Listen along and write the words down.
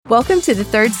Welcome to the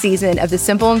third season of the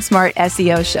Simple and Smart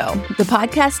SEO Show, the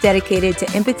podcast dedicated to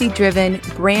empathy-driven,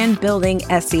 brand-building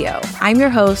SEO. I'm your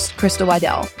host, Crystal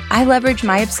Waddell. I leverage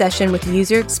my obsession with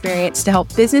user experience to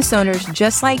help business owners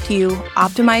just like you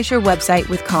optimize your website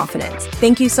with confidence.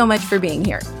 Thank you so much for being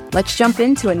here. Let's jump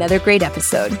into another great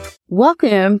episode.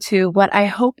 Welcome to what I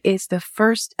hope is the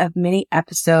first of many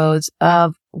episodes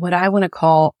of what I want to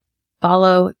call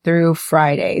Follow Through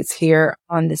Fridays here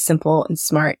on the Simple and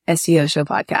Smart SEO Show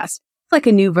podcast. It's like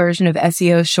a new version of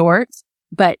SEO Shorts,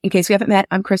 but in case we haven't met,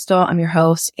 I'm Crystal. I'm your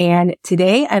host. And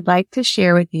today I'd like to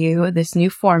share with you this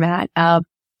new format of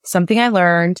something I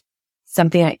learned,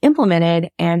 something I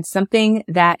implemented, and something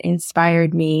that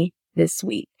inspired me this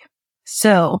week.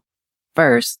 So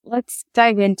first, let's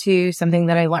dive into something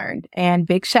that I learned. And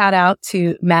big shout out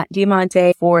to Matt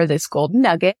Diamante for this golden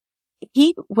nugget.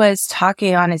 He was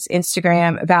talking on his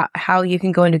Instagram about how you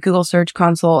can go into Google Search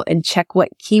Console and check what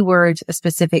keywords a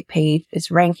specific page is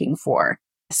ranking for.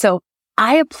 So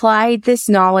I applied this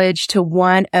knowledge to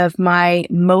one of my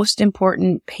most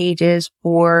important pages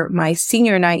for my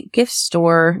senior night gift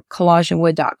store,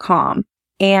 collageandwood.com.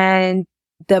 And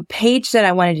the page that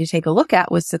I wanted to take a look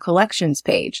at was the collections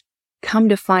page. Come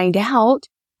to find out,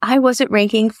 I wasn't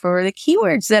ranking for the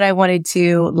keywords that I wanted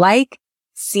to, like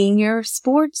senior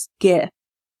sports gift.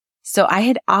 So I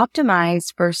had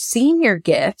optimized for senior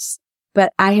gifts,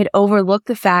 but I had overlooked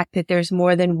the fact that there's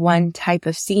more than one type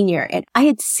of senior. And I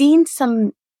had seen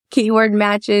some keyword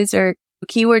matches or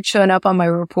keywords showing up on my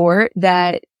report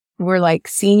that were like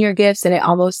senior gifts, and it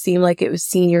almost seemed like it was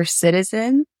senior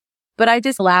citizen. But I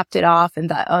just laughed it off and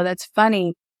thought, oh, that's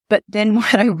funny. But then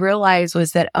what I realized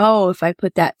was that, if I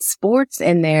put that sports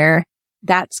in there,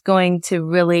 that's going to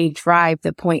really drive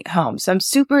the point home. So I'm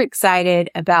super excited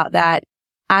about that.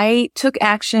 I took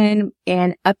action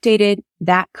and updated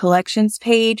that collections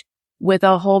page with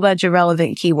a whole bunch of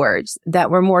relevant keywords that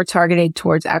were more targeted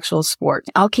towards actual sport.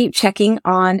 I'll keep checking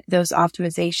on those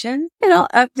optimizations and I'll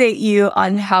update you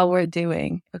on how we're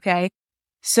doing. Okay.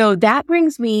 So that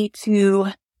brings me to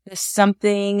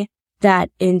something that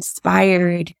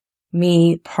inspired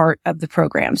me part of the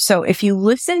program. So if you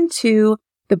listen to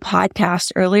the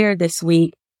podcast earlier this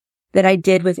week that I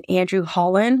did with Andrew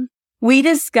Holland, we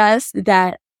discussed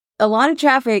that a lot of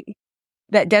traffic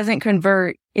that doesn't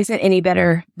convert isn't any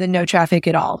better than no traffic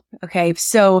at all. Okay.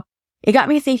 So it got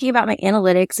me thinking about my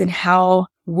analytics and how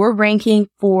we're ranking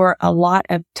for a lot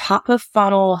of top of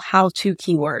funnel how-to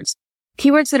keywords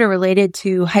that are related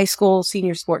to high school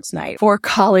senior sports night or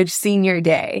college senior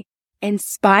day.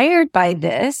 Inspired by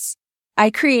this, I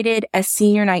created a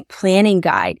senior night planning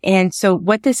guide. And so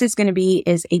what this is going to be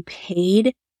is a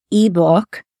paid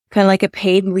ebook, kind of like a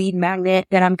paid lead magnet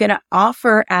that I'm going to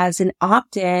offer as an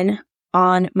opt-in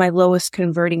on my lowest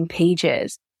converting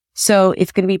pages. So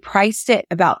it's going to be priced at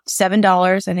about $7.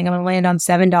 I think I'm going to land on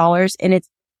 $7, and it's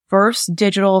first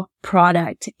digital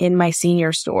product in my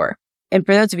senior store. And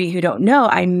for those of you who don't know,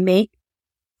 I make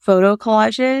photo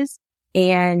collages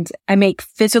and I make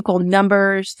physical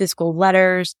numbers, physical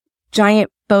letters,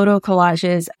 giant photo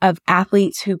collages of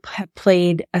athletes who have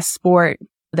played a sport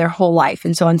their whole life.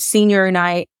 And so on senior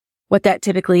night, what that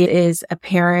typically is, a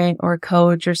parent or a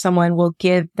coach or someone will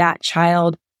give that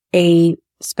child a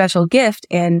special gift,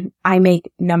 and I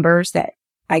make numbers that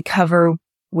I cover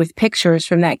with pictures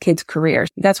from that kid's career.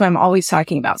 That's why I'm always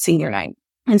talking about senior night.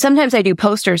 And sometimes I do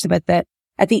posters, but that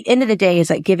at the end of the day is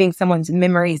like giving someone's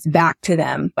memories back to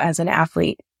them as an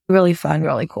athlete. Really fun,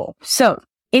 really cool. So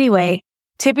anyway,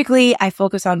 typically, I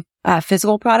focus on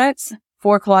physical products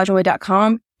for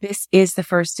collageandwood.com. This is the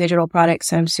first digital product,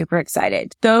 so I'm super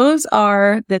excited. Those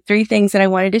are the three things that I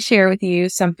wanted to share with you,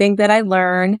 something that I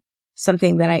learned,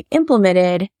 something that I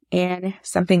implemented, and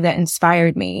something that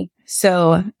inspired me.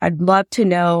 So I'd love to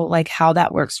know how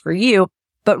that works for you.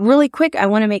 But really quick, I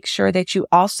want to make sure that you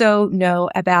also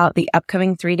know about the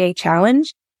upcoming 3-day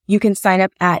challenge. You can sign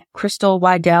up at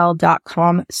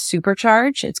crystalwaddell.com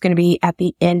supercharge. It's going to be at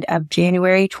the end of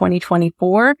January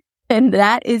 2024. And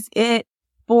that is it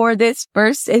for this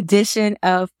first edition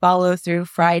of Follow Through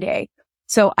Friday.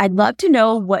 So I'd love to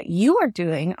know what you are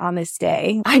doing on this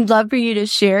day. I'd love for you to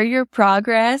share your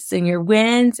progress and your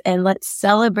wins, and let's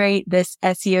celebrate this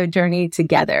SEO journey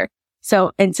together.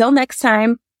 So until next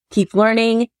time, keep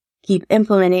learning, keep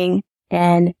implementing,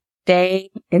 and stay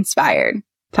inspired.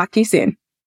 Talk to you soon.